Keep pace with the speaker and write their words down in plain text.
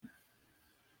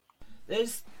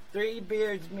This Three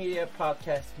Beards Media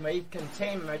podcast may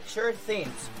contain mature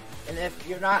themes, and if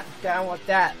you're not down with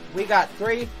that, we got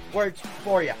 3 words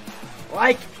for you.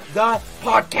 Like the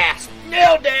podcast.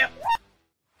 Nailed it!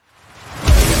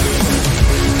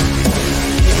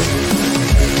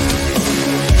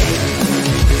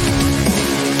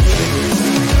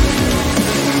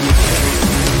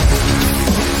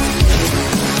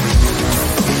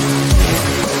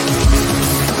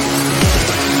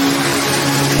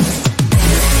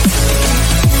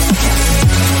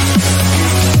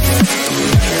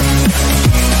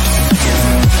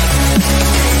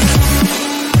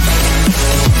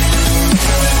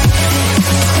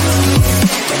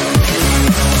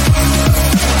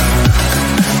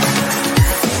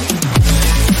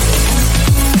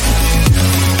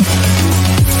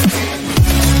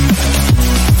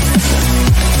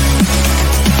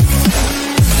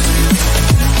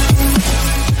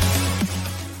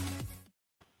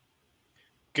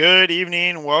 Good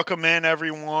evening. Welcome in,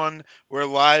 everyone. We're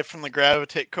live from the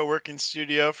Gravitate Co-working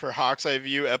Studio for Hawk's Eye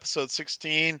View, episode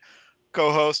 16.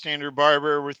 Co-host Andrew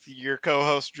Barber with your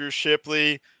co-host Drew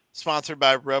Shipley. Sponsored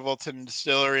by Revelton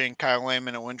Distillery and Kyle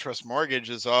Lehman at Wintrust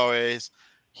Mortgage, as always.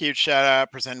 Huge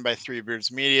shout-out presented by Three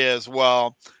Beards Media as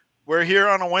well. We're here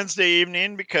on a Wednesday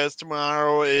evening because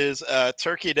tomorrow is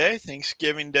Turkey Day,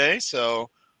 Thanksgiving Day.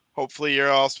 So hopefully you're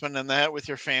all spending that with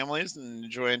your families and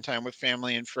enjoying time with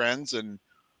family and friends and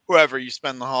whoever you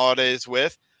spend the holidays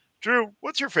with. Drew,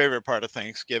 what's your favorite part of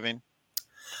Thanksgiving?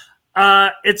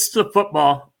 It's the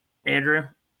football, Andrew.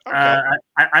 Okay.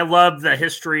 I love the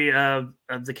history of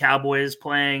the Cowboys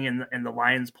playing and the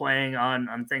Lions playing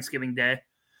on Thanksgiving Day.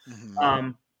 Mm-hmm.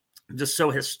 Just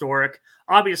so historic.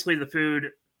 Obviously, the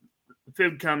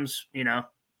food comes,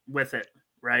 with it,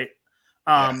 right?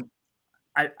 Yeah.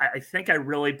 I think I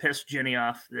really pissed Jenny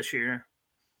off this year.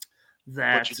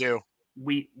 That What'd you do?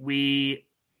 We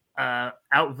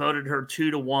outvoted her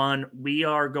 2-1. We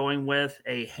are going with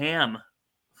a ham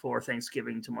for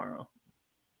Thanksgiving tomorrow.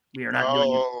 We are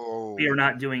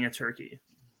not doing a turkey.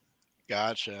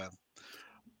 Gotcha.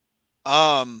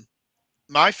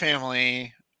 My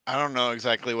family, I don't know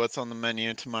exactly what's on the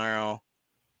menu tomorrow.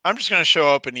 I'm just gonna show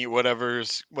up and eat whatever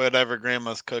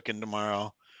grandma's cooking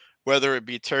tomorrow, whether it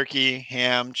be turkey,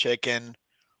 ham, chicken.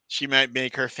 She might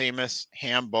make her famous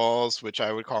ham balls, which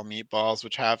I would call meatballs,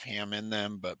 which have ham in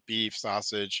them, but beef,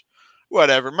 sausage,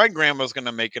 whatever. My grandma's going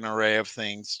to make an array of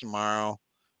things tomorrow,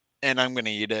 and I'm going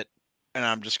to eat it, and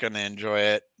I'm just going to enjoy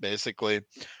it, basically.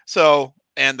 So,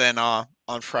 and then on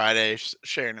Friday,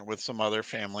 sharing it with some other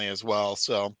family as well.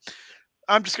 So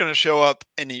I'm just going to show up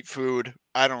and eat food.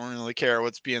 I don't really care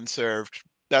what's being served.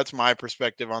 That's my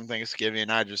perspective on Thanksgiving.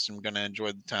 I just am going to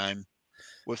enjoy the time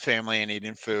with family and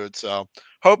eating food. So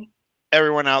hope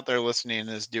everyone out there listening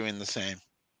is doing the same.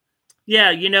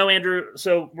 Yeah, Andrew,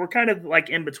 so we're kind of like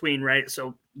in between, right?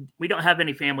 So we don't have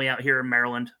any family out here in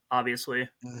Maryland, obviously.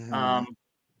 Mm-hmm.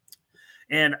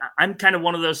 And I'm kind of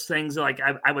one of those things like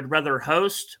I would rather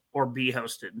host or be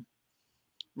hosted.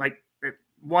 Like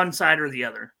one side or the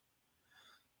other.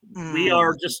 We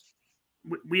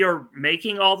are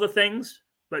making all the things,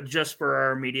 but just for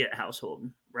our immediate household,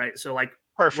 right? So like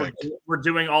Perfect. We're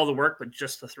doing all the work, but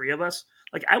just the 3 of us.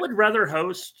 Like I would rather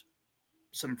host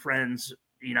some friends,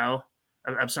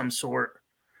 of some sort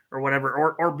or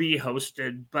whatever, or be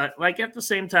hosted. But like at the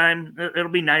same time,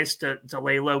 it'll be nice to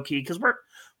lay low key because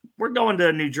we're going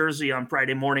to New Jersey on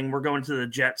Friday morning. We're going to the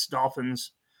Jets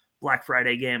Dolphins Black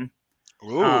Friday game.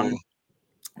 Ooh.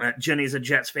 Jenny's a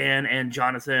Jets fan and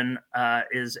Jonathan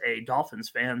is a Dolphins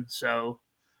fan. So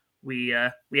we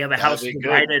have a house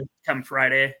divided come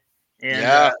Friday.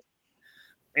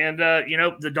 And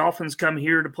the Dolphins come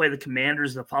here to play the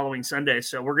Commanders the following Sunday.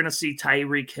 So we're going to see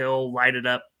Tyreek Hill light it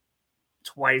up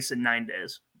twice in 9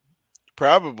 days.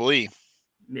 Probably.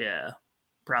 Yeah,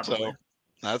 probably. So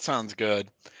that sounds good.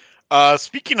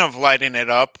 Speaking of lighting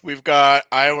it up, we've got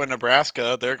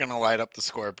Iowa-Nebraska. They're going to light up the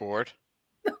scoreboard.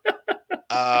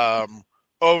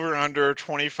 Over under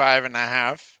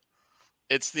 25.5.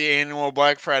 It's the annual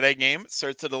Black Friday game. It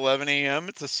starts at 11 a.m.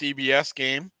 It's a CBS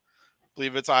game. I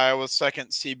believe it's Iowa's second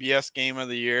CBS game of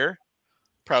the year.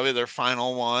 Probably their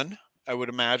final one, I would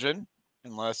imagine,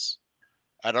 unless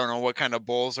I don't know what kind of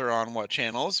bowls are on what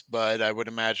channels, but I would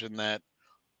imagine that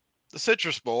the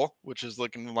Citrus Bowl, which is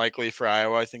looking likely for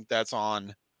Iowa, I think that's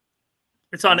on.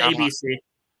 It's on ABC.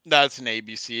 That's an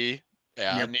ABC.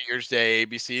 Yeah, Yep. New Year's Day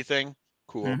ABC thing.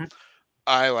 Cool. Mm-hmm.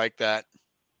 I like that.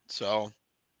 So,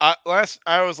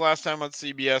 Iowa's last time on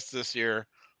CBS this year.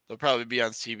 They'll probably be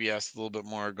on CBS a little bit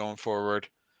more going forward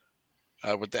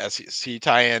with the SEC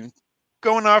tie-in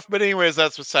going off. But anyways,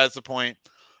 that's besides the point.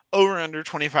 over under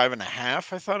 25.5.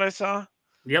 I thought I saw.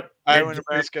 Yep. Iowa,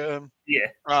 Nebraska.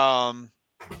 Yeah.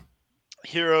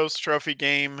 Heroes Trophy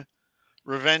game,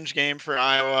 revenge game for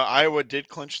Iowa. Iowa did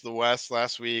clinch the West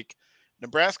last week.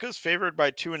 Nebraska's favored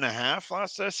by 2.5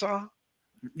 last I saw.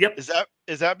 Yep.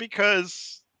 Is that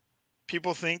because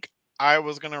people think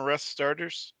Iowa's going to rest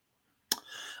starters?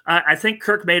 I think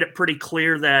Kirk made it pretty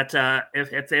clear that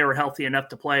if they were healthy enough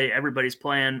to play, everybody's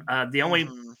playing.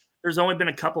 There's only been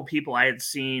a couple people I had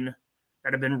seen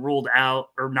that have been ruled out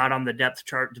or not on the depth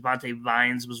chart. Devontae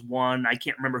Vines was one. I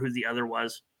can't remember who the other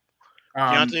was.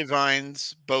 Deontay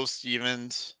Vines, Bo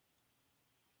Stevens.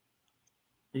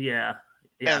 Yeah.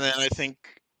 And then I think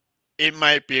it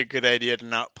might be a good idea to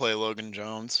not play Logan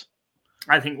Jones.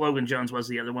 I think Logan Jones was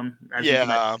the other one.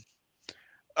 Yeah.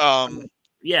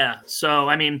 Yeah. So,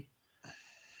 I mean,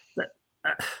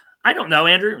 I don't know,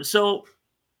 Andrew. So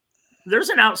there's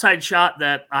an outside shot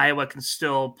that Iowa can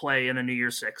still play in a New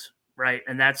Year's Six, right?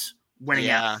 And that's winning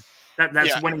out.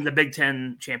 That's winning the Big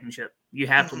Ten championship. You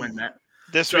have to win that.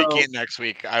 This week and next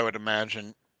week, I would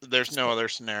imagine. There's no other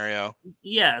scenario.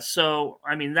 Yeah. So,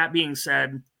 I mean, that being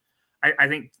said, I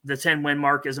think the 10-win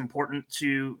mark is important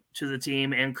to the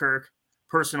team and Kirk.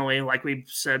 Personally, like we've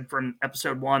said from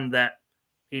episode 1, that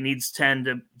he needs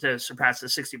 10 to surpass the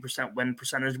 60% win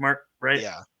percentage mark, right?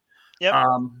 Yeah. Yep.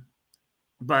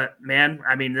 But man,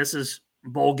 I mean, this is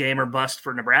bowl game or bust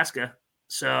for Nebraska.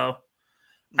 So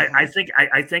I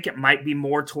think it might be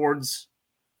more towards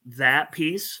that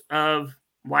piece of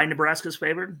why Nebraska's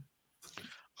favored.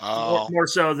 More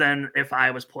so than if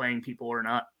I was playing people or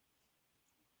not.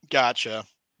 Gotcha.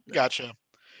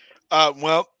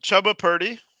 Well, Chubba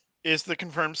Purdy is the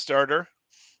confirmed starter.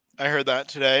 I heard that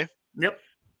today. Yep.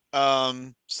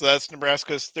 So that's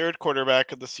Nebraska's third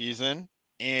quarterback of the season,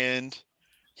 and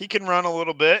he can run a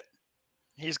little bit.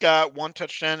 He's got 1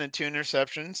 touchdown and 2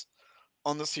 interceptions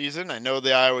on the season. I know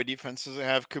the Iowa defense doesn't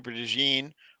have Cooper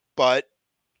DeJean, but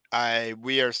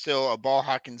we are still a ball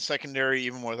hawking secondary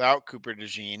even without Cooper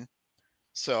DeJean.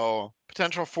 So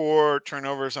potential for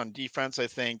turnovers on defense, I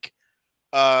think.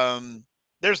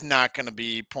 There's not going to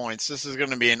be points. This is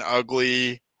going to be an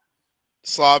ugly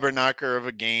slobber knocker of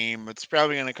a game. It's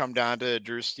probably going to come down to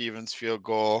Drew Stevens' field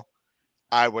goal,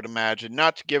 I would imagine,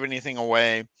 not to give anything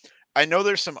away. I know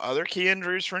there's some other key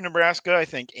injuries for Nebraska. I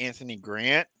think Anthony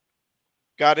Grant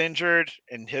got injured,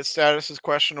 and his status is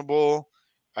questionable.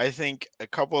 I think a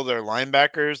couple of their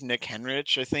linebackers, Nick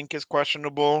Henrich, I think is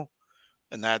questionable,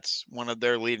 and that's one of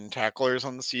their leading tacklers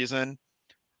on the season.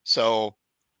 So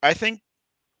I think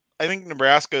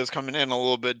Nebraska is coming in a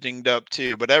little bit dinged up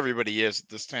too, but everybody is at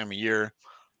this time of year.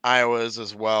 Iowa is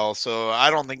as well. So I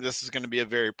don't think this is going to be a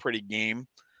very pretty game.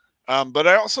 But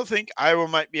I also think Iowa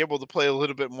might be able to play a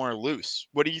little bit more loose.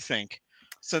 What do you think?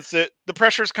 Since the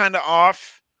pressure's kind of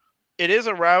off, it is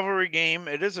a rivalry game.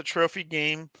 It is a trophy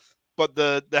game, but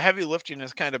the heavy lifting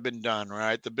has kind of been done,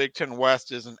 right? The Big Ten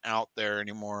West isn't out there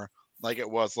anymore like it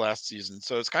was last season.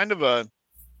 So it's kind of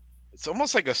it's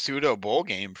almost like a pseudo bowl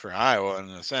game for Iowa in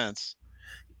a sense.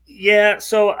 Yeah,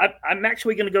 so I'm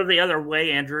actually going to go the other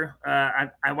way, Andrew.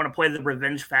 I want to play the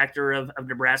revenge factor of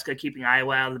Nebraska keeping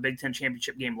Iowa out of the Big Ten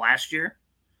championship game last year.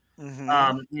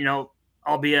 Mm-hmm.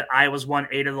 Albeit Iowa's won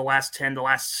 8 of the last 10, the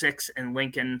last 6 in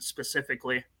Lincoln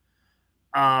specifically.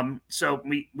 So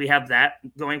we have that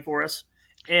going for us.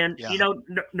 And,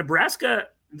 Nebraska,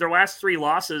 their last 3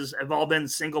 losses have all been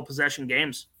single possession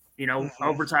games.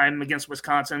 Overtime against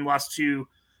Wisconsin, lost to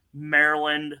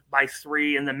Maryland by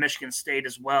 3, and then Michigan State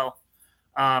as well.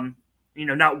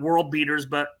 Not world beaters,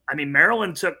 but I mean,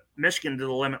 Maryland took Michigan to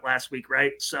the limit last week,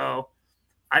 right? So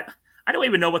I don't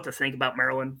even know what to think about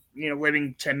Maryland,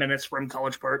 living 10 minutes from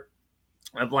College Park,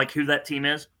 of like who that team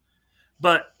is.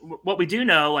 But what we do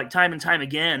know, like time and time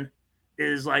again,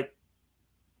 is like,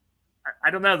 I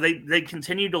don't know, they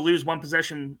continue to lose one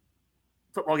possession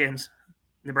football games.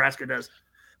 Nebraska does.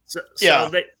 So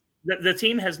the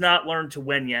team has not learned to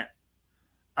win yet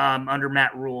under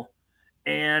Matt Rule.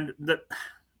 And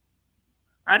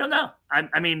I don't know.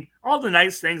 I mean, all the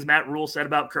nice things Matt Rule said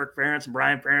about Kirk Ferentz and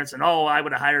Brian Ferentz, and I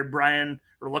would have hired Brian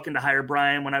or looking to hire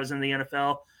Brian when I was in the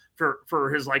NFL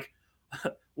for his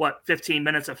 15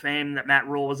 minutes of fame that Matt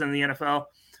Rule was in the NFL.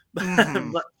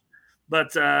 Mm-hmm.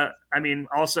 but I mean,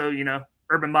 also,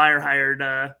 Urban Meyer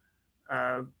hired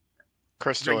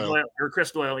Chris Doyle.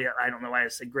 Chris Doyle. Yeah, I don't know why I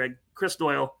said Greg. Chris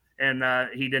Doyle, and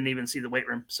he didn't even see the weight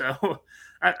room. So,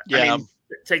 I mean,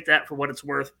 take that for what it's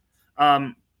worth.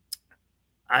 I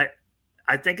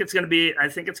think it's going to be. I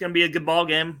think it's going to be a good ball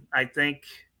game. I think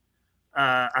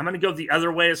I'm going to go the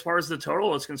other way as far as the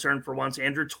total is concerned for once.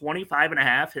 Andrew,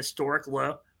 25.5, historic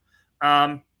low.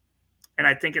 And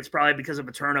I think it's probably because of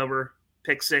a turnover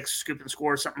pick six, scoop and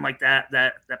score, something like that.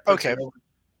 That puts Okay. it over.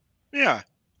 Yeah.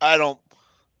 I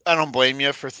don't blame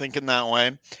you for thinking that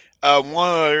way. One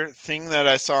other thing that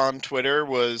I saw on Twitter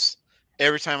was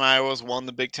every time Iowa's won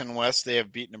the Big Ten West, they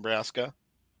have beat Nebraska.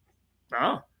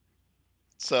 Oh,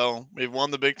 So we've won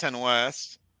the Big Ten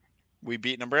West. We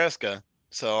beat Nebraska.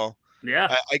 So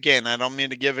yeah. I don't mean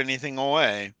to give anything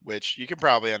away, which you can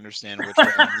probably understand which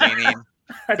way I'm leaning.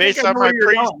 I think Based I know on where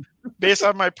you're going. based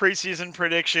on my preseason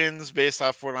predictions, based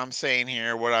off what I'm saying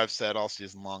here, what I've said all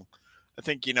season long, I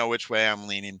think you know which way I'm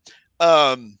leaning.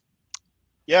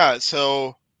 Yeah.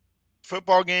 So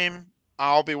football game,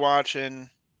 I'll be watching.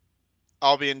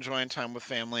 I'll be enjoying time with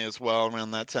family as well around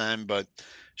that time, but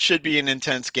should be an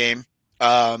intense game.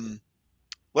 Um,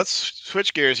 let's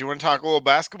switch gears. You want to talk a little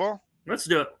basketball? Let's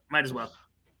do it. Might as well.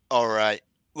 All right.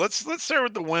 Let's start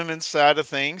with the women's side of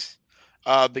things,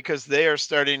 because they are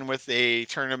starting with a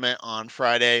tournament on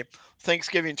Friday.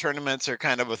 Thanksgiving tournaments are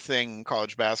kind of a thing in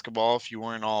college basketball, if you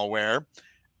weren't all aware.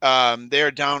 They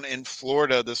are down in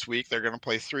Florida this week. They're going to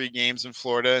play 3 games in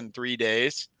Florida in 3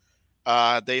 days.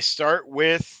 They start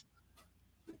with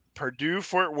Purdue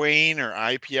Fort Wayne, or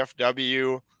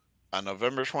IPFW, on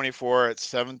November 24 at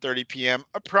 7:30 p.m.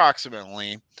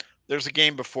 approximately. There's a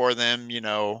game before them, you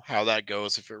know how that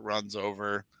goes if it runs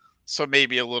over. So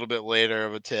maybe a little bit later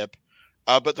of a tip.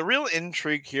 But the real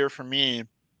intrigue here for me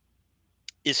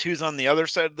is who's on the other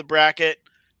side of the bracket,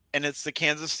 and it's the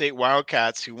Kansas State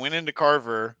Wildcats, who went into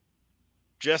Carver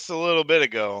just a little bit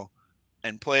ago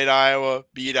and played Iowa,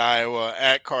 beat Iowa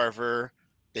at Carver.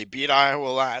 They beat Iowa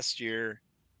last year.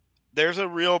 There's a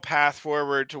real path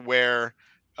forward to where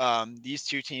these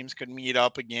two teams could meet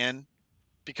up again,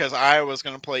 because Iowa's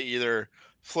going to play either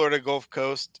Florida Gulf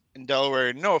Coast and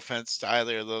Delaware. No offense to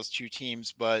either of those two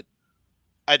teams, but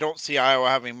I don't see Iowa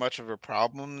having much of a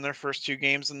problem in their first 2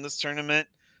 games in this tournament.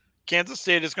 Kansas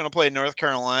State is going to play North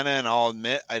Carolina, and I'll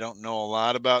admit I don't know a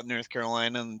lot about North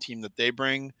Carolina and the team that they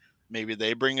bring. Maybe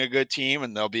they bring a good team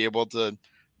and they'll be able to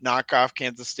knock off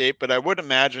Kansas State, but I would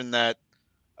imagine that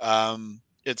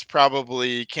it's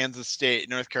probably Kansas State,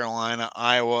 North Carolina,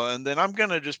 Iowa, and then I'm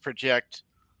going to just project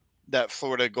that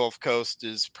Florida Gulf Coast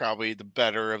is probably the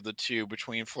better of the two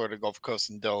between Florida Gulf Coast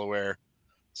and Delaware.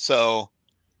 So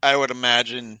I would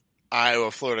imagine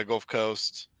Iowa, Florida Gulf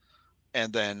Coast,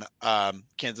 and then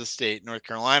Kansas State, North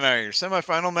Carolina are your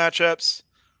semifinal matchups.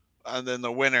 And then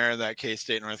the winner of that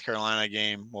K-State, North Carolina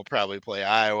game will probably play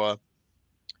Iowa.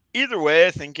 Either way,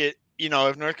 I think if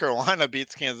North Carolina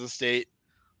beats Kansas State,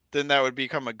 then that would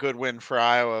become a good win for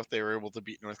Iowa if they were able to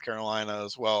beat North Carolina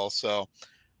as well. So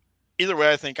either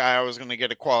way, I think Iowa's going to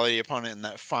get a quality opponent in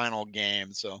that final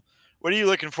game. So what are you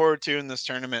looking forward to in this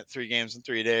tournament, 3 games in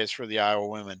 3 days for the Iowa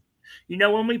women?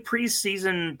 When we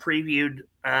preseason previewed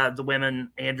the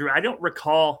women, Andrew, I don't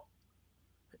recall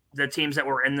the teams that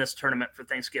were in this tournament for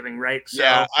Thanksgiving, right? So,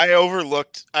 yeah, I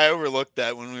overlooked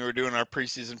that when we were doing our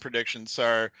preseason predictions.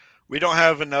 So we don't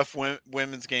have enough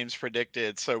women's games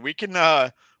predicted, so we can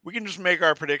just make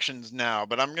our predictions now.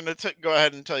 But I'm gonna go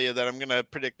ahead and tell you that I'm gonna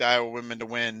predict the Iowa women to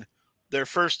win their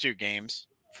first 2 games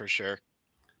for sure.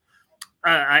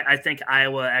 I think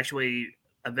Iowa actually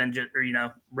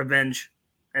revenge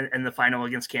in the final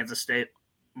against Kansas State.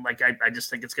 Like, I just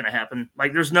think it's going to happen.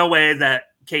 Like, there's no way that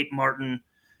Kate Martin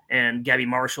and Gabby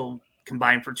Marshall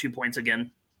combine for 2 points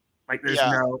again. Like, there's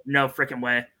no freaking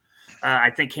way. I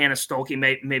think Hannah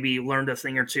Stolke maybe learned a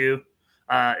thing or two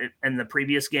in the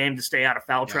previous game to stay out of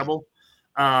foul trouble.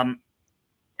 And,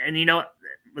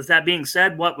 with that being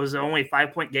said, what was it, only a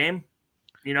 5-point game?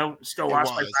 Still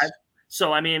lost by 5.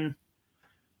 So, I mean,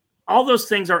 all those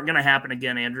things aren't going to happen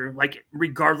again, Andrew. Like,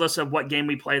 regardless of what game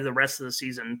we play the rest of the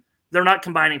season, they're not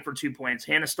combining for 2 points.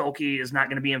 Hannah Stolke is not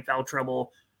going to be in foul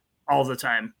trouble all the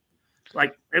time.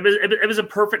 Like, it was a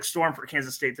perfect storm for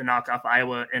Kansas State to knock off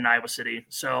Iowa in Iowa City.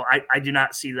 So I do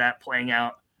not see that playing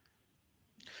out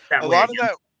that way again.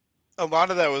 A lot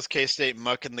of that was K-State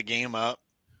mucking the game up,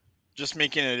 just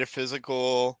making it a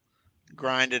physical,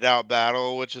 grinded out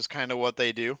battle, which is kind of what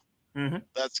they do. Mm-hmm.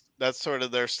 That's sort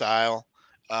of their style.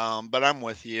 But I'm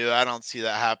with you. I don't see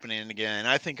that happening again.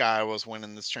 I think Iowa's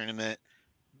winning this tournament.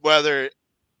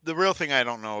 The real thing I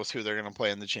don't know is who they're going to play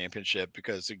in the championship,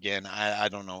 because, again, I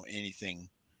don't know anything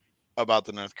about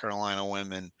the North Carolina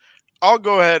women. I'll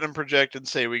go ahead and project and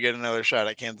say we get another shot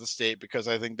at Kansas State, because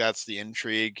I think that's the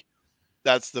intrigue.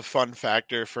 That's the fun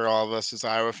factor for all of us as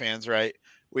Iowa fans, right?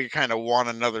 We kind of want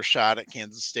another shot at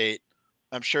Kansas State.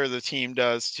 I'm sure the team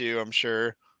does too. I'm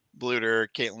sure Bluter,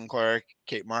 Caitlin Clark,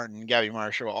 Kate Martin, Gabby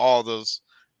Marshall,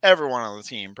 everyone on the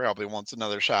team probably wants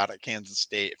another shot at Kansas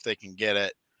State if they can get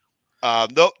it.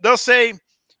 They'll say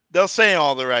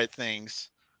all the right things,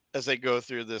 as they go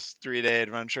through this 3-day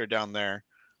adventure down there.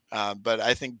 But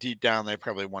I think deep down they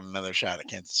probably want another shot at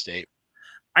Kansas State.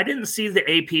 I didn't see the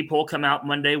AP poll come out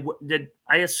Monday. Did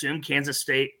I assume Kansas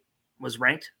State was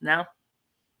ranked now?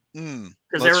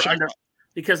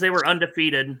 Because they were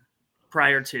undefeated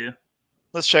prior to.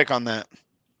 Let's check on that.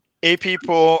 AP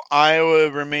poll, Iowa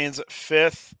remains at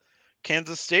 5th.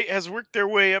 Kansas State has worked their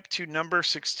way up to number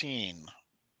 16.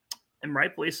 And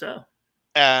rightfully so.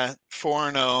 At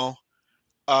 4-0.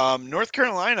 North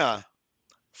Carolina,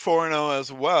 4-0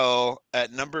 as well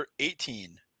at number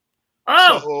 18.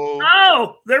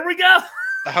 Oh, there we go.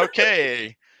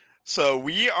 Okay. So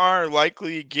we are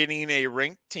likely getting a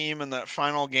ranked team in that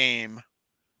final game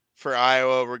for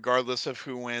Iowa, regardless of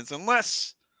who wins,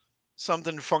 unless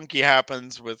something funky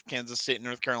happens with Kansas State and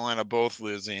North Carolina both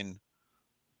losing.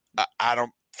 I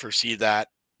don't foresee that,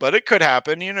 but it could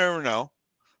happen. You never know.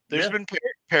 There's been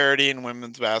parity in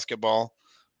women's basketball.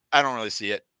 I don't really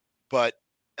see it, but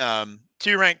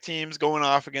 2 ranked teams going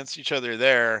off against each other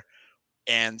there.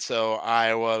 And so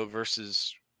Iowa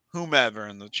versus whomever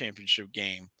in the championship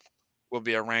game will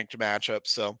be a ranked matchup.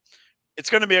 So it's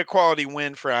going to be a quality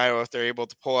win for Iowa if they're able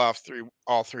to pull off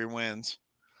all three wins.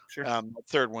 Sure. The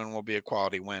third win will be a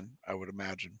quality win, I would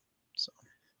imagine. So,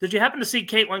 did you happen to see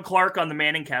Caitlin Clark on the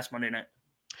Manning Cast Monday night?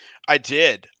 I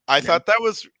did. I thought that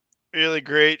was really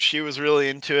great. She was really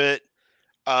into it.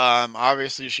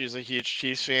 Obviously, she's a huge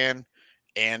Chiefs fan,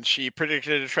 and she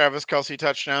predicted a Travis Kelce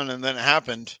touchdown, and then it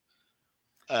happened.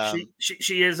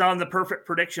 She is on the perfect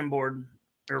prediction board,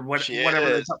 or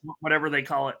whatever they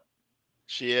call it.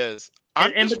 She is.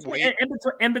 And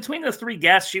between the 3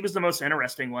 guests, she was the most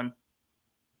interesting one.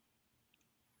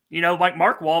 You know, like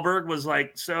Mark Wahlberg was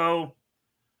like, so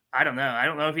I don't know. I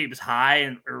don't know if he was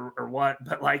high or what,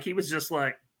 but like he was just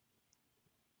like.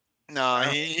 No,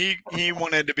 he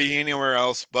wanted to be anywhere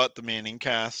else but the Manning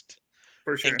Cast.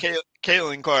 For sure. And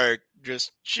Caitlin Clark,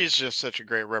 she's just such a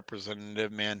great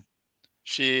representative, man.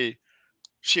 She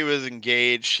was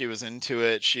engaged. She was into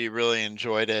it. She really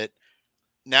enjoyed it.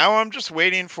 Now I'm just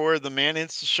waiting for the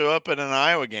Mannings to show up at an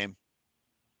Iowa game,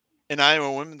 an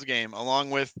Iowa women's game,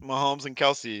 along with Mahomes and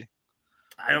Kelce.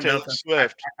 I don't know if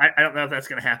that's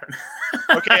going to happen.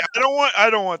 Okay, I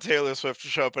don't want Taylor Swift to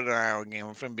show up at an Iowa game,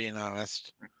 if I'm being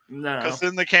honest. No, because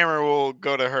then the camera will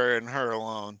go to her and her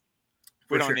alone.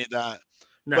 We don't need that.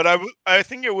 No. But I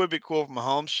think it would be cool if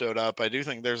Mahomes showed up. I do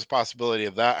think there's a possibility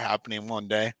of that happening one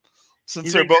day.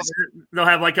 Since they're both, they'll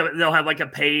have like a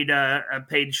paid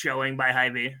showing by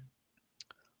Hy-Vee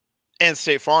and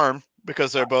State Farm,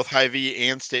 because they're both Hy-Vee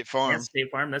and State Farm. And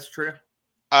State Farm, that's true.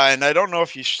 And I don't know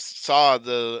if you saw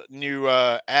the new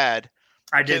ad.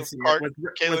 I did see it with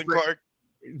Caitlin Clark,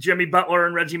 Jimmy Butler,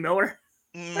 and Reggie Miller.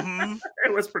 Mm-hmm.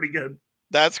 It was pretty good.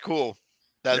 That's cool.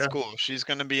 That's cool. She's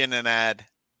going to be in an ad,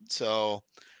 so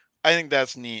I think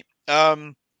that's neat.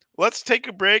 Let's take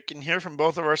a break and hear from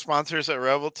both of our sponsors at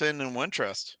Revelton and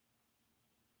Wintrust.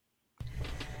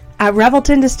 At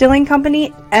Revelton Distilling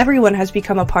Company, everyone has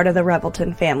become a part of the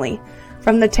Revelton family.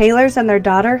 From the Taylors and their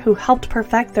daughter who helped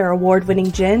perfect their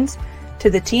award-winning gins, to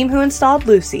the team who installed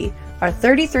Lucy, our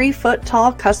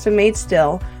 33-foot-tall custom-made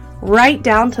still, right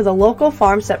down to the local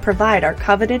farms that provide our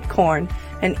coveted corn,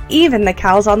 and even the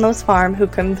cows on those farms who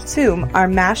consume our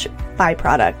mash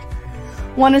byproduct.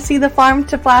 Want to see the farm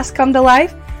to flask come to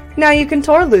life? Now you can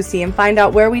tour Lucy and find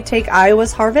out where we take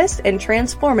Iowa's harvest and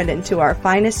transform it into our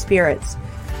finest spirits.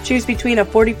 Choose between a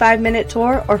 45-minute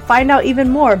tour or find out even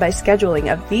more by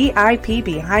scheduling a VIP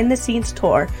behind-the-scenes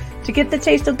tour to get the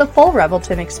taste of the full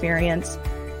Revelton experience.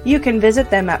 You can visit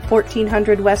them at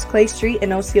 1400 West Clay Street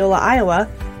in Osceola, Iowa,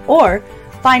 or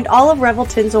find all of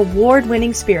Revelton's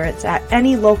award-winning spirits at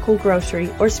any local grocery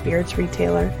or spirits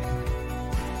retailer.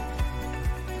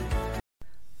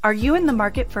 Are you in the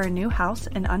market for a new house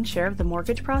and unsure of the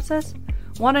mortgage process?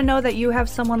 Want to know that you have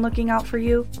someone looking out for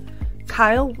you?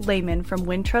 Kyle Lehman from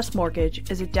Wintrust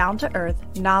Mortgage is a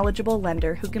down-to-earth, knowledgeable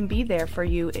lender who can be there for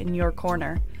you in your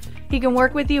corner. He can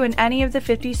work with you in any of the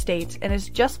 50 states and is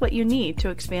just what you need to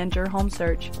expand your home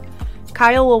search.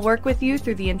 Kyle will work with you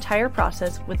through the entire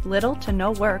process with little to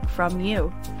no work from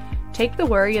you. Take the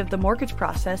worry of the mortgage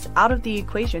process out of the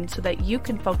equation so that you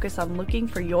can focus on looking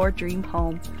for your dream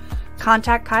home.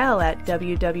 Contact Kyle at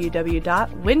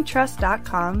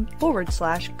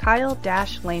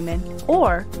www.wintrust.com/Kyle-Lehman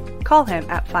or call him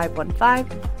at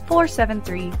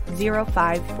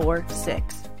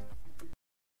 515-473-0546.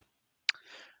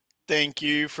 Thank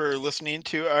you for listening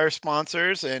to our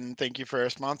sponsors, and thank you for our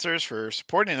sponsors for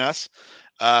supporting us.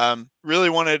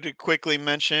 Really wanted to quickly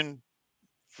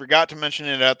forgot to mention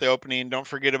it at the opening. Don't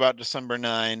forget about December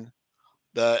 9,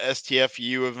 the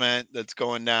STFU event that's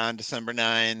going down December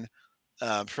 9.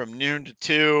 from noon to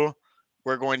 2.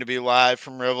 We're going to be live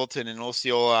from Revelton in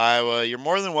Osceola, Iowa. You're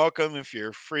more than welcome if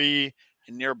you're free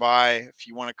and nearby. If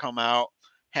you want to come out,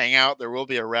 hang out, there will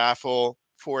be a raffle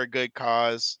for a good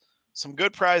cause. Some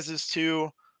good prizes, too.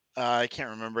 I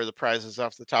can't remember the prizes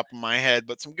off the top of my head,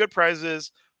 but some good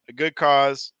prizes, a good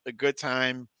cause, a good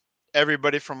time.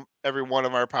 Everybody from every one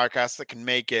of our podcasts that can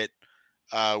make it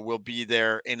will be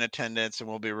there in attendance, and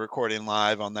we'll be recording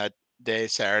live on that day,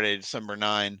 Saturday, December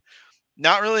 9.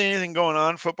 Not really anything going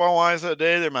on football-wise that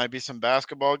day. There might be some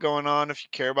basketball going on if you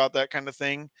care about that kind of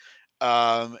thing.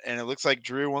 And it looks like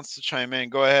Drew wants to chime in.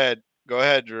 Go ahead. Go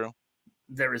ahead, Drew.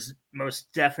 There is most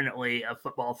definitely a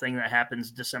football thing that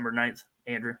happens December 9th,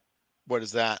 Andrew. What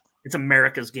is that? It's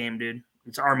America's game, dude.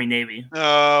 It's Army-Navy.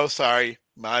 Oh, sorry.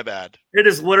 My bad. It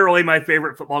is literally my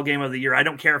favorite football game of the year. I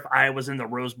don't care if Iowa's in the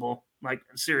Rose Bowl. Like,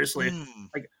 seriously.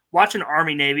 Like, watching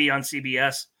Army-Navy on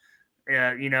CBS,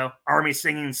 Army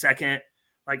singing second,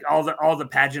 like all the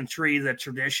pageantry, the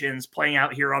traditions playing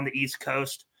out here on the East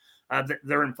Coast.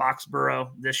 They're in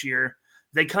Foxborough this year.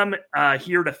 They come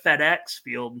here to FedEx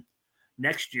Field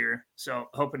next year, so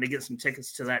hoping to get some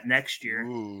tickets to that next year.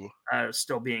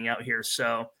 Still being out here.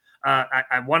 So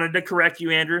I wanted to correct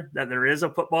you, Andrew, that there is a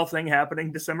football thing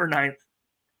happening December 9th.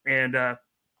 And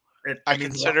I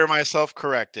consider myself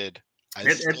corrected. I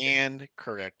stand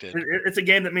corrected. It's a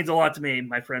game that means a lot to me,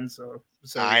 my friend. So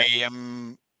yeah. I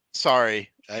am sorry.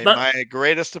 My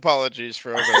greatest apologies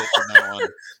for overlooking that one.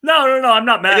 No, I'm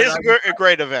not mad. It is a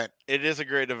great event. It is a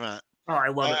great event. Oh, I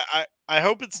love it. I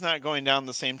hope it's not going down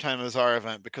the same time as our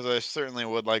event, because I certainly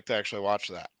would like to actually watch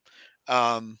that.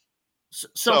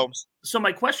 So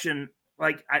my question,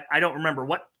 like, I don't remember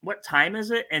what time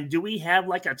is it, and do we have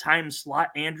like a time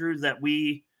slot, Andrew, that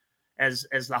we, as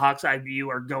the Hawk's Eye View,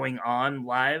 are going on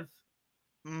live?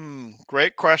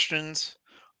 Great questions.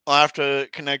 I'll have to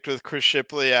connect with Chris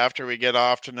Shipley after we get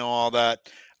off to know all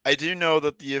that. I do know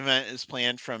that the event is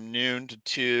planned from noon to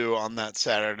 2 on that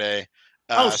Saturday.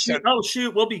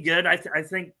 Shoot, we'll be good. I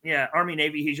think, yeah,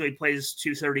 Army-Navy usually plays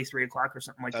 2:30, 3 o'clock or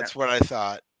something like that. That's what I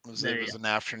thought. It was an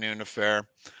afternoon affair.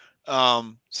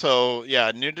 So,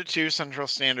 yeah, noon to 2 Central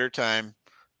Standard Time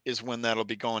is when that'll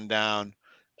be going down.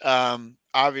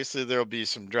 Obviously, there'll be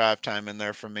some drive time in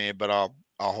there for me, but I'll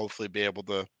hopefully be able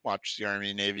to watch the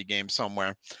Army-Navy game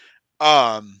somewhere.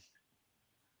 Yeah,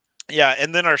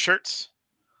 and then our shirts,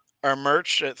 our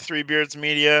merch at Three Beards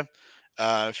Media.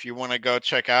 If you want to go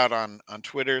check out on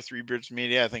Twitter, Three Beards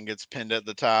Media, I think it's pinned at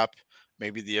the top.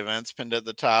 Maybe the event's pinned at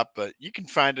the top, but you can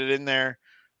find it in there.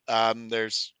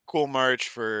 There's cool merch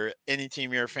for any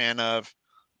team you're a fan of.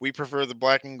 We prefer the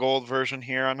black and gold version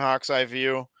here on Hawk's Eye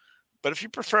View. But if you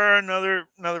prefer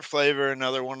another flavor,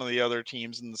 another one of the other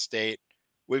teams in the state,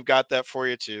 we've got that for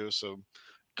you too. So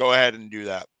go ahead and do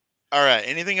that. All right.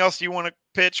 Anything else you want to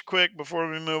pitch quick before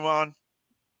we move on?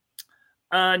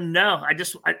 No, I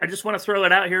just want to throw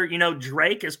it out here.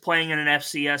 Drake is playing in an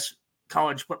FCS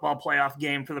college football playoff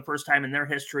game for the first time in their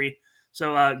history.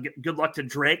 So good luck to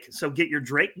Drake. So get your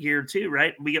Drake gear too,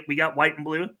 right? We got white and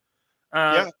blue.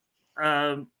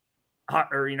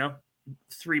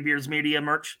 Three Beards Media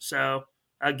merch. So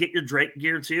get your Drake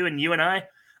gear too. And you and I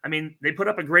mean, they put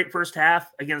up a great first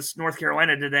half against North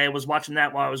Carolina today. I was watching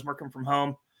that while I was working from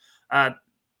home.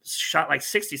 Shot like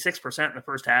 66% in the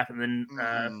first half, and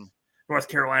then North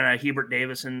Carolina, Hubert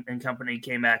Davis and company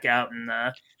came back out, and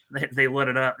they lit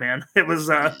it up, man. It was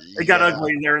it got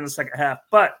ugly there in the second half.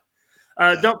 But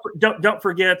don't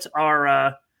forget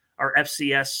our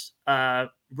FCS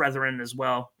brethren as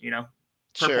well.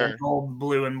 Purple, gold,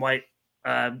 blue, and white.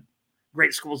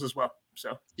 Great schools as well.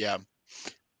 So yeah.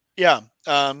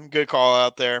 Good call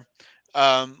out there.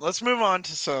 Let's move on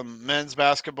to some men's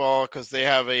basketball, because they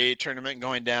have a tournament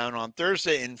going down on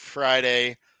Thursday and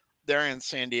Friday. They're in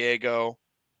San Diego.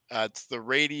 It's the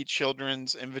Rady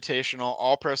Children's Invitational.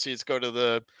 All proceeds go to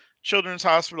the Children's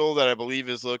Hospital that I believe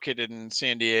is located in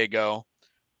San Diego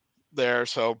there.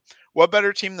 So what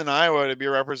better team than Iowa to be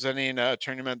representing a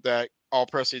tournament that all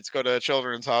proceeds go to a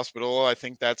Children's Hospital? I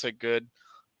think that's a good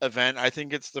event. I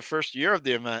think it's the first year of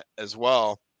the event as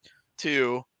well,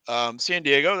 too. San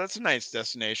Diego, that's a nice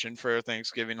destination for a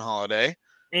Thanksgiving holiday.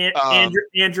 And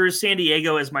Andrew, San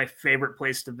Diego is my favorite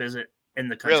place to visit in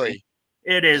the country. Really?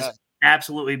 It is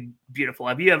absolutely beautiful.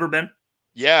 Have you ever been?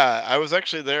 Yeah, I was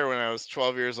actually there when I was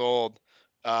 12 years old,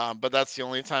 but that's the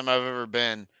only time I've ever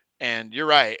been. And you're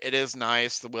right, it is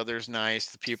nice. The weather's nice.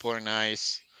 The people are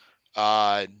nice.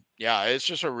 Yeah, it's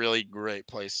just a really great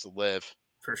place to live.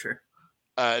 For sure.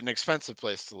 An expensive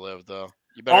place to live, though.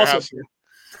 You better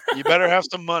have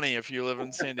some money if you live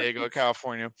in San Diego,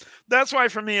 California. That's why,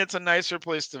 for me, it's a nicer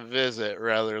place to visit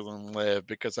rather than live,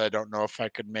 because I don't know if I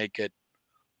could make it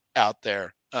out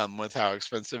there with how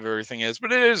expensive everything is,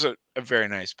 but it is a very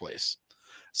nice place.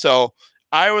 So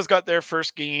Iowa's got their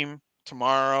first game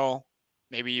tomorrow.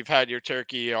 Maybe you've had your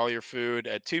turkey, all your food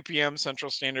at 2 p.m.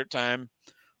 Central Standard Time.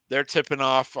 They're tipping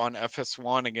off on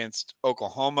FS1 against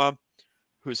Oklahoma,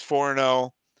 who's 4-0.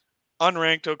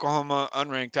 Unranked Oklahoma,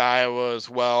 unranked Iowa as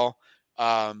well.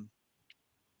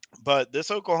 But this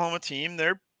Oklahoma team,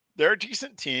 they're a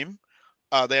decent team.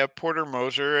 They have Porter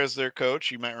Moser as their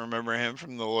coach. You might remember him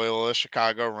from the Loyola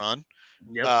Chicago run.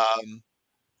 Yep.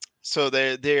 So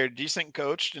they're decent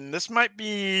coached, and this might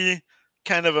be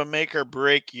kind of a make or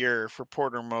break year for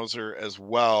Porter Moser as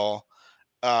well.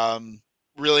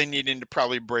 Really needing to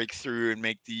probably break through and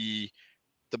make the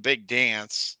big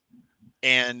dance.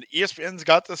 And ESPN's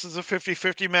got this as a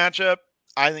 50-50 matchup.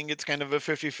 I think it's kind of a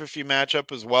 50-50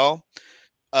 matchup as well.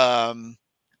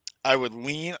 I would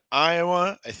lean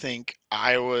Iowa. I think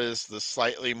Iowa is the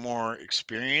slightly more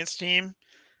experienced team.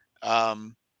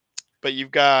 But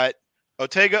you've got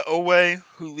Otega Owe,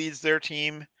 who leads their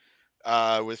team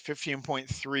with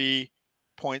 15.3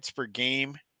 points per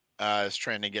game. Is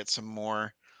trying to get some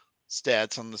more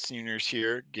stats on the seniors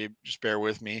here. Gabe, just bear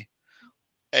with me.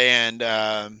 And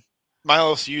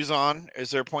Milos Uzon is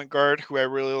their point guard, who I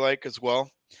really like as well.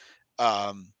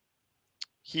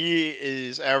 He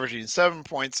is averaging 7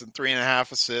 points and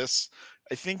 3.5 assists.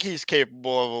 I think he's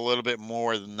capable of a little bit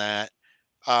more than that.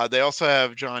 They also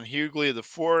have John Hughley, the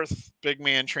fourth big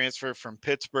man transfer from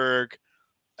Pittsburgh,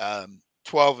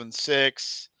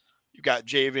 12-6. You've got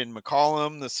Javian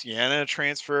McCollum, the Siena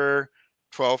transfer,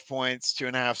 12 points,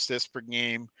 2.5 assists per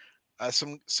game.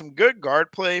 Some good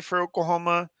guard play for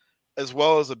Oklahoma, as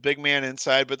well as a big man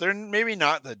inside, but they're maybe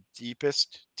not the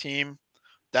deepest team.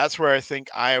 That's where I think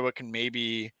Iowa can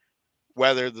maybe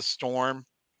weather the storm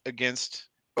against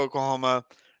Oklahoma.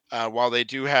 While they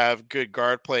do have good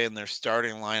guard play in their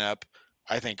starting lineup,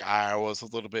 I think Iowa's a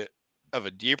little bit of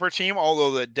a deeper team,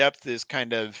 although the depth is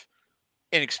kind of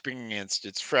inexperienced.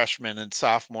 It's freshman and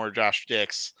sophomore Josh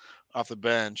Dix off the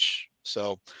bench.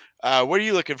 So what are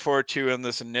you looking forward to in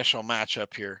this initial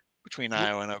matchup here between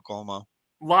Iowa and Oklahoma?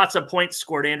 Lots of points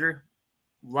scored, Andrew.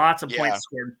 Lots of points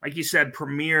scored. Like you said,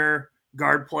 premier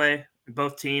guard play in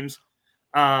both teams.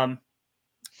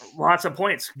 Lots of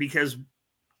points because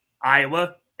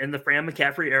Iowa in the Fran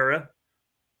McCaffrey era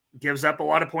gives up a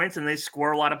lot of points and they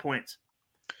score a lot of points.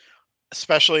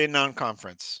 Especially in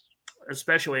non-conference. And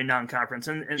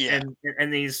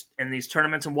these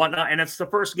tournaments and whatnot. And it's the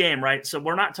first game, right? So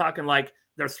we're not talking like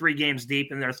they're 3 games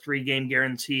deep and their 3-game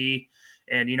guarantee.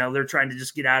 And, they're trying to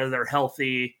just get out of there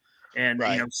healthy and,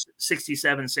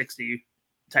 67-60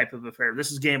 type of affair.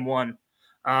 This is game 1.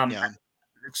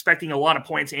 Expecting a lot of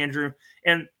points, Andrew.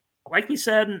 And like we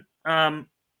said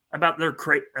about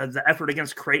the effort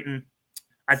against Creighton,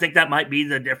 I think that might be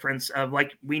the difference of,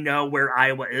 like, we know where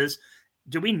Iowa is.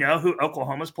 Do we know who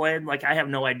Oklahoma's played? Like, I have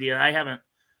no idea. I haven't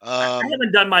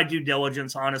done my due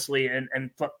diligence, honestly,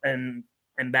 in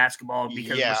basketball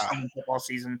because we're still in football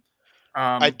season.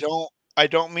 I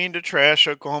don't mean to trash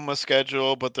Oklahoma's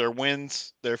schedule, but their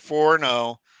wins, they're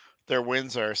 4-0. Their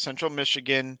wins are Central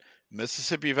Michigan,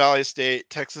 Mississippi Valley State,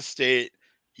 Texas State,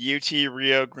 UT,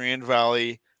 Rio Grande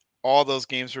Valley. All those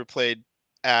games were played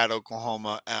at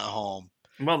Oklahoma at home.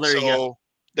 Well, there you go.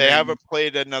 They haven't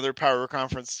played another power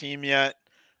conference team yet.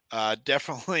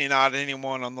 Definitely not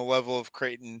anyone on the level of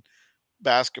Creighton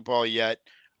basketball yet.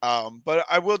 But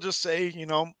I will just say,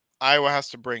 Iowa has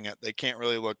to bring it. They can't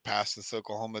really look past this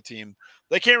Oklahoma team.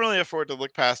 They can't really afford to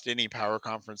look past any power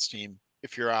conference team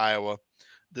if you're Iowa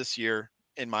this year,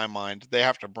 in my mind. They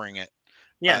have to bring it.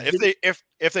 Yeah.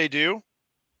 If they do,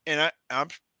 and I'm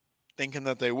thinking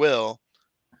that they will,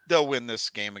 they'll win this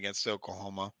game against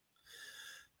Oklahoma.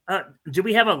 Do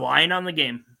we have a line on the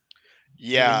game?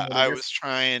 Yeah, I was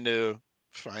trying to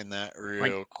find that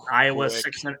real quick. Iowa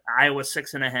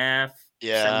 6.5.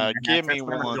 Yeah, give me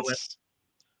one.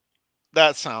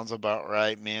 That sounds about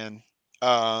right, man.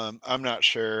 I'm not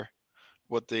sure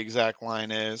what the exact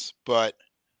line is, but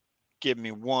give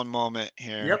me one moment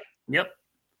here. Yep.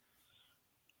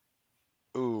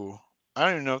 Ooh, I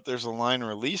don't even know if there's a line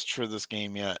released for this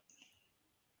game yet.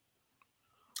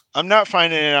 I'm not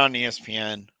finding it on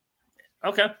ESPN.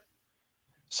 Okay.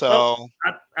 So,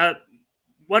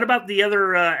 what about the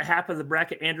other half of the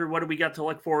bracket, Andrew? What do we got to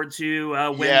look forward to?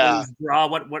 Win, lose, draw.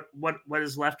 What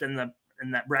is left in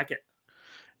that bracket?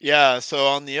 Yeah. So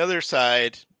on the other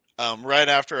side, right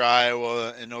after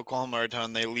Iowa and Oklahoma are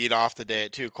done, they lead off the day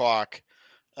at 2:00,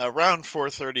 around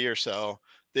 4:30 or so.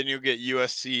 Then you get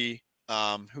USC,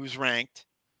 who's ranked,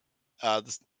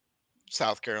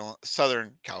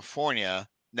 Southern California,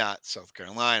 not South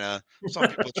Carolina. Some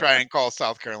people try and call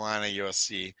South Carolina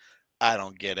USC. I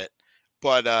don't get it.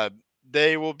 But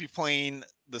they will be playing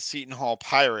the Seton Hall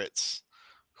Pirates,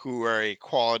 who are a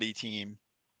quality team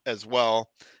as well.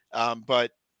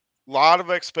 But a lot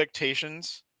of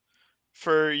expectations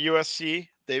for USC.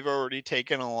 They've already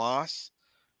taken a loss.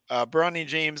 Bronny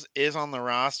James is on the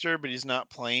roster, but he's not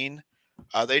playing.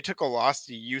 They took a loss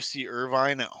to UC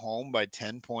Irvine at home by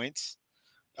 10 points.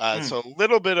 So a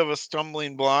little bit of a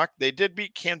stumbling block. They did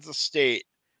beat Kansas State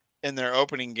in their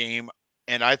opening game,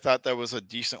 and I thought that was a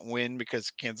decent win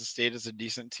because Kansas State is a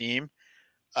decent team.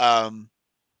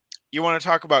 You want to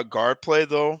talk about guard play,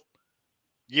 though?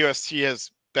 USC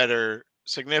has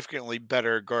significantly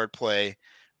better guard play.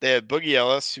 They have Boogie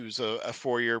Ellis, who's a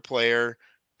 4-year player,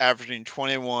 averaging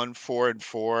 21, 4, and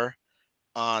 4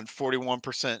 on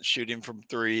 41% shooting from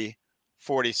three,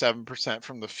 47%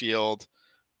 from the field.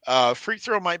 Free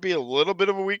throw might be a little bit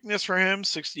of a weakness for him,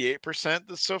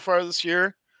 68% so far this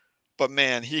year. But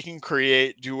man, he can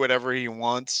create, do whatever he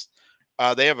wants.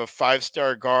 They have a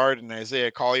 5-star guard in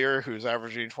Isaiah Collier, who's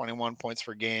averaging 21 points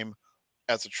per game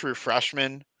as a true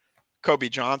freshman. Kobe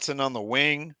Johnson on the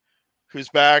wing, who's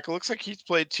back. Looks like he's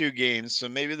played 2 games, so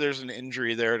maybe there's an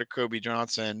injury there to Kobe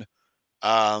Johnson.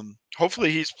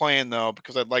 Hopefully he's playing, though,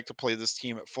 because I'd like to play this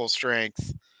team at full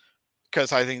strength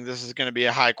because I think this is going to be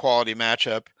a high-quality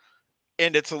matchup.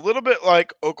 And it's a little bit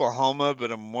like Oklahoma,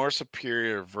 but a more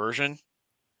superior version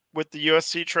with the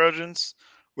USC Trojans,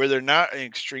 where they're not an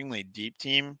extremely deep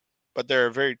team, but they're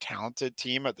a very talented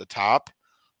team at the top.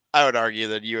 I would argue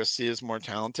that USC is more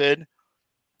talented,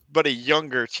 but a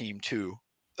younger team too.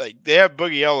 Like they have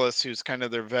Boogie Ellis, who's kind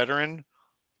of their veteran,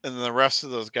 and then the rest of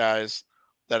those guys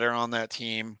that are on that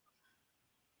team,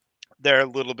 they're a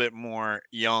little bit more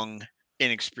young,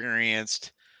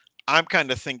 inexperienced. I'm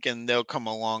kind of thinking they'll come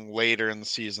along later in the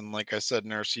season, like I said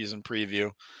in our season preview.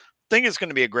 I think it's going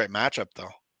to be a great matchup, though.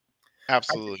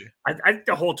 Absolutely. I think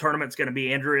the whole tournament's going to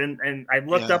be, Andrew. And I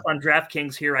looked up on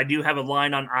DraftKings here. I do have a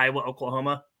line on Iowa,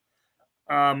 Oklahoma.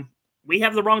 We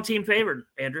have the wrong team favored,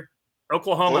 Andrew.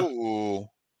 Oklahoma. Ooh.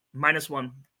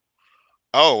 -1.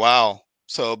 Oh, wow.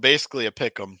 So basically a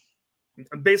pick 'em.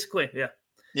 Basically, yeah.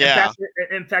 Yeah.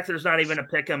 In fact, there's not even a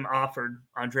pick 'em offered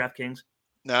on DraftKings.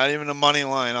 Not even a money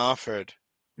line offered.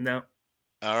 No.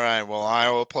 All right. Well,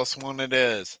 Iowa +1 it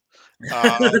is.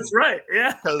 That's right.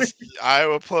 Yeah. Because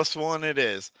Iowa +1 it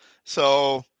is.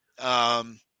 So,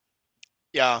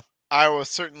 yeah, Iowa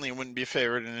certainly wouldn't be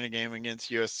favored in a game against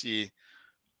USC.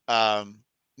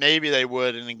 Maybe they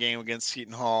would in a game against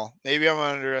Seton Hall. Maybe I'm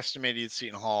underestimating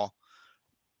Seton Hall,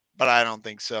 but I don't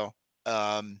think so.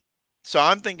 So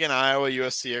I'm thinking Iowa,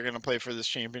 USC are going to play for this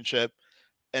championship.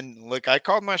 And look, I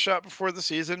called my shot before the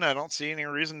season. I don't see any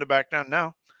reason to back down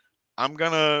now. I'm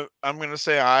gonna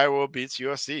say Iowa beats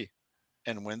USC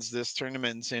and wins this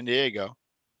tournament in San Diego.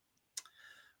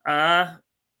 Man,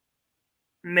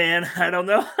 I don't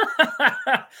know.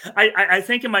 I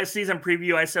think in my season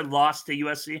preview I said loss to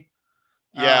USC.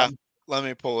 Yeah, let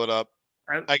me pull it up.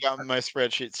 I got my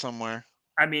spreadsheet somewhere.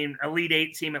 I mean, Elite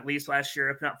 8 team at least last year,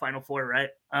 if not Final Four, right?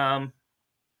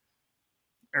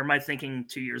 Or am I thinking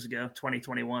 2 years ago,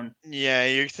 2021? Yeah,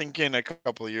 you're thinking a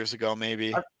couple of years ago,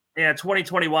 maybe. Yeah,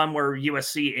 2021, where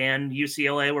USC and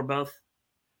UCLA were both.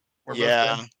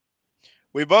 Both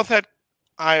we both had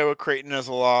Iowa Creighton as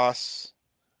a loss.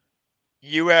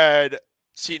 You had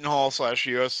Seton Hall /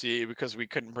 USC because we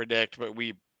couldn't predict, but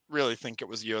we really think it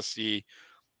was USC.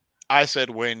 I said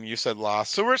win, you said loss.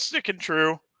 So we're sticking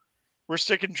true. We're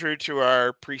sticking true to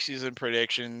our preseason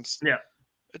predictions. Yeah.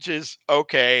 Which is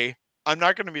okay. I'm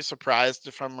not going to be surprised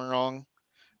if I'm wrong.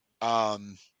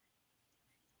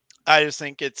 I just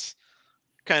think it's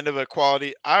kind of a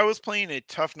quality. I was playing a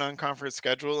tough non-conference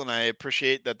schedule, and I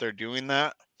appreciate that they're doing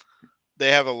that.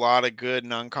 They have a lot of good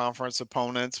non-conference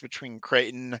opponents between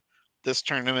Creighton, this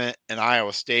tournament, and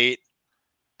Iowa State.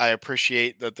 I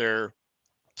appreciate that they're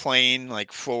playing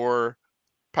like 4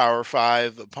 Power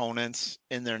 5 opponents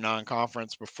in their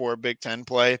non-conference before Big Ten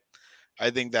play. I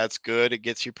think that's good. It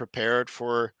gets you prepared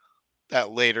for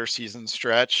that later season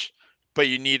stretch, but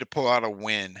you need to pull out a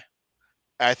win.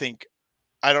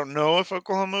 I don't know if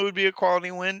Oklahoma would be a quality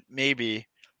win. Maybe.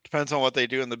 Depends on what they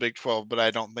do in the Big 12, but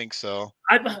I don't think so.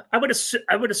 I would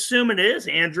assume it is,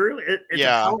 Andrew.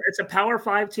 It's a Power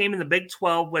 5 team in the Big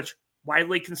 12, which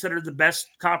widely considered the best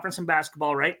conference in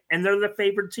basketball, right? And they're the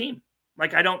favored team.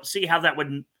 Like, I don't see how that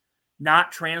would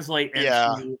not translate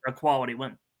into a quality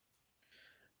win.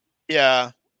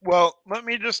 Yeah. Well, let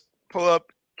me just pull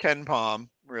up Ken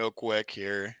Palm real quick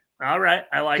here. All right.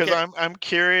 I like it. Because I'm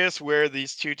curious where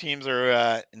these two teams are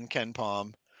at in Ken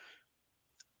Palm.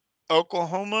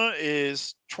 Oklahoma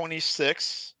is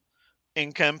 26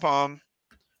 in Ken Palm.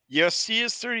 USC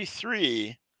is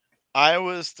 33.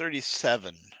 Iowa is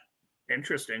 37.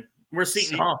 Interesting. Where's Seton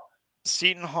Se- Hall?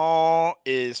 Seton Hall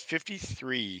is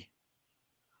 53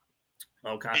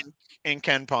 Okay. in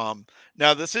Ken Palm.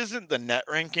 Now, this isn't the net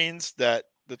rankings that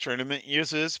the tournament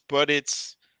uses, but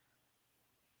it's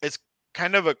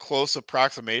kind of a close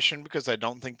approximation because I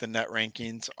don't think the net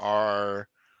rankings are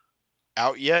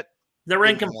out yet. They're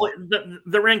incomplete.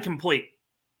 They're incomplete.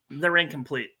 They're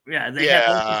incomplete. Yeah, they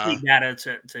have incomplete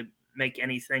data to make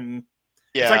anything.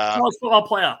 Yeah. It's like college football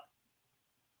playoff.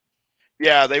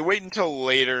 Yeah, they wait until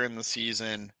later in the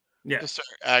season Yeah. to start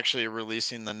actually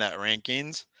releasing the net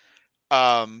rankings.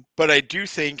 But I do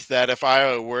think that if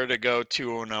Iowa were to go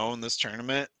 2-0 in this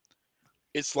tournament,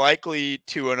 it's likely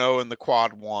 2-0 in the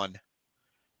quad one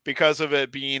because of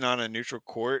it being on a neutral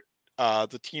court.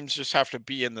 The teams just have to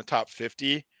be in the top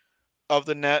 50 of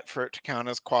the net for it to count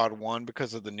as quad one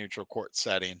because of the neutral court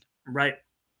setting. Right.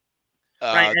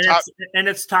 Right, and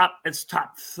it's top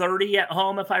 30 at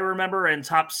home if I remember, and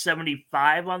top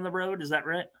 75 on the road. Is that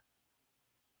right?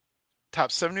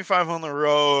 Top 75 on the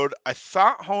road. I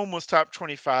thought home was top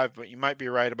 25, but you might be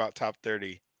right about top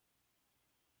 30.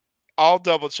 I'll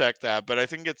double check that, but I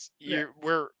think I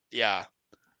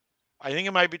think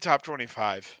it might be top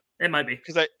 25. It might be.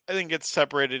 Because I think it's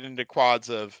separated into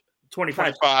quads of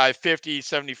 25, 50,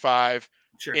 75.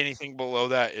 Sure. Anything below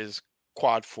that is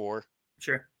quad 4.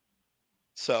 Sure.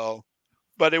 So,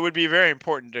 but it would be very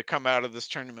important to come out of this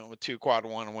tournament with 2 quad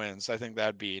 1 wins. I think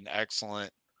that'd be an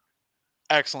excellent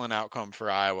outcome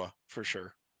for Iowa, for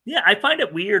sure. Yeah, I find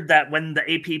it weird that when the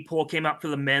AP poll came out for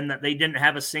the men that they didn't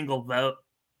have a single vote.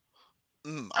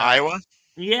 Iowa?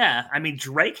 Yeah, I mean,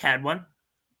 Drake had one.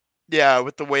 Yeah,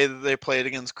 with the way that they played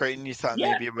against Creighton, you thought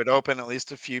maybe it would open at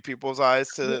least a few people's eyes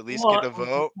to at least get a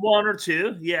vote. One or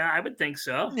two. Yeah, I would think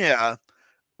so. Yeah.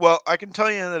 Well, I can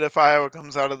tell you that if Iowa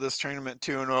comes out of this tournament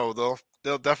 2-0,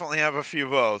 they'll definitely have a few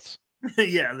votes.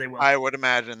 Yeah, they will. I would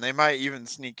imagine. They might even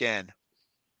sneak in.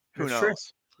 Who knows? True.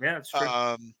 Yeah, that's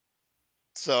true.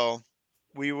 So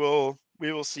we will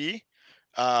see.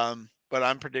 But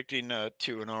I'm predicting a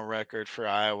 2-0 record for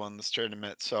Iowa in this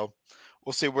tournament. So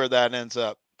we'll see where that ends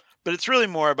up. But it's really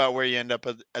more about where you end up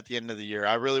at the end of the year.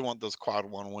 I really want those quad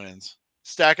 1 wins.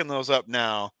 Stacking those up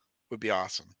now would be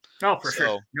awesome. Oh, for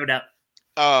sure. No doubt.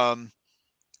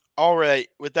 All right.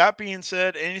 With that being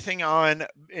said, anything on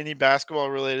any basketball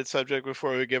related subject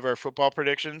before we give our football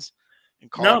predictions and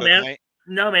call it a night?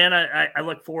 No, man. I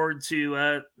look forward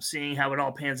to seeing how it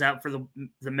all pans out for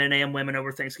the men and women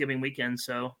over Thanksgiving weekend.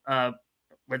 So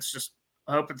let's just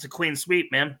hope it's a clean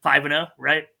sweep, man. 5-0,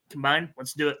 right? Combined.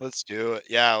 Let's do it. Let's do it.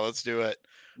 Yeah, let's do it.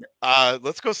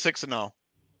 Let's go 6-0.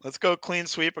 Let's go clean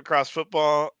sweep across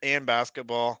football and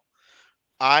basketball.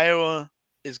 Iowa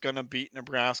is going to beat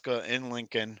Nebraska in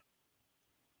Lincoln.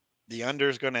 The under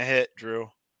is going to hit, Drew.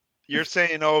 You're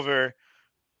saying over.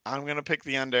 I'm going to pick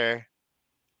the under.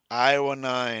 Iowa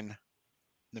 9,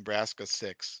 Nebraska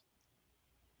 6.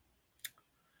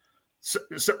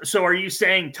 So are you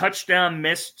saying touchdown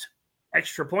missed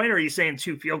extra point, or are you saying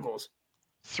 2 field goals?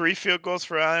 3 field goals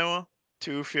for Iowa,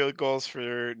 2 field goals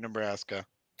for Nebraska.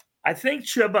 I think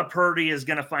Chuba Purdy is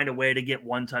going to find a way to get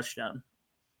 1 touchdown.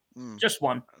 Just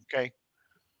 1. Okay.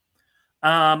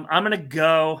 I'm going to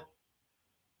go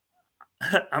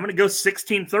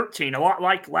 16-13, a lot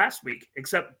like last week,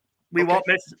 except we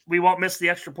won't miss the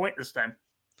extra point this time.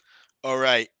 All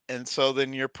right. And so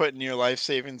then you're putting your life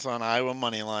savings on Iowa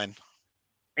money line.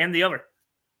 And the over.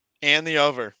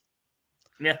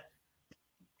 Yeah.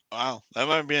 Wow. That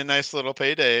might be a nice little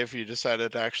payday if you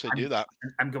decided to actually do that.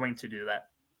 I'm going to do that.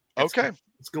 Okay.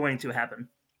 It's going to happen.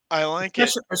 I like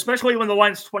it. Especially when the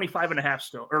line's 25.5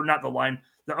 still, or not the line,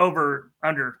 the over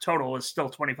under total is still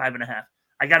 25.5.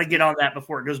 I got to get on that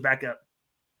before it goes back up.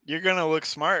 You're going to look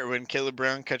smart when Caleb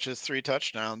Brown catches 3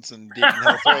 touchdowns and Deacon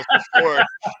Hill throws for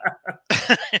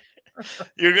 4.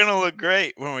 You're going to look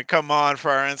great when we come on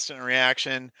for our instant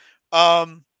reaction.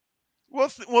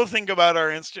 We'll think about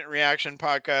our instant reaction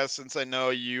podcast, since I know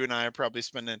you and I are probably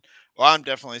I'm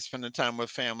definitely spending time with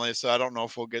family, so I don't know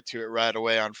if we'll get to it right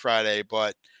away on Friday.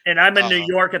 And I'm in New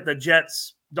York at the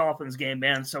Jets-Dolphins game,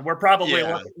 man. So we're probably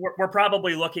we're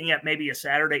probably looking at maybe a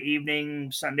Saturday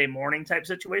evening, Sunday morning type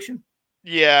situation.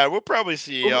 Yeah, we'll probably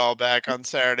see y'all back on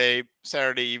Saturday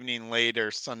evening late or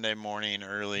Sunday morning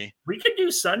early. We could do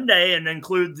Sunday and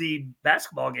include the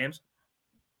basketball games.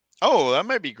 Oh, that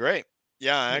might be great.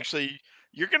 Yeah, actually,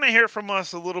 you're going to hear from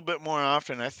us a little bit more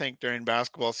often, I think, during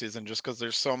basketball season, just because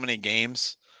there's so many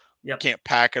games can't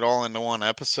pack it all into one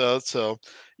episode. So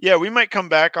yeah, we might come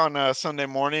back on Sunday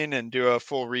morning and do a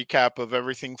full recap of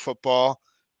everything football,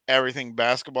 everything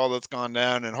basketball that's gone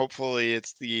down, and hopefully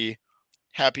it's the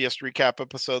happiest recap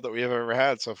episode that we have ever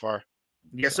had so far.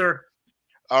 Yes, sir.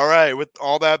 All right. With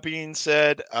all that being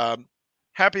said,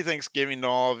 happy Thanksgiving to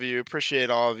all of you. Appreciate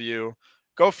all of you.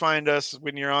 Go find us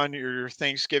when you're on your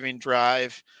Thanksgiving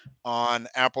drive on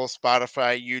Apple,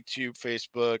 Spotify, YouTube,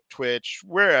 Facebook, Twitch,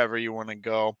 wherever you want to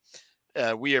go.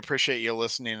 We appreciate you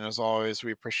listening as always.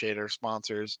 We appreciate our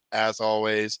sponsors as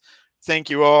always. Thank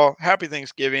you all. Happy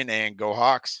Thanksgiving and go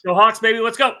Hawks. Go Hawks, baby.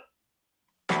 Let's go.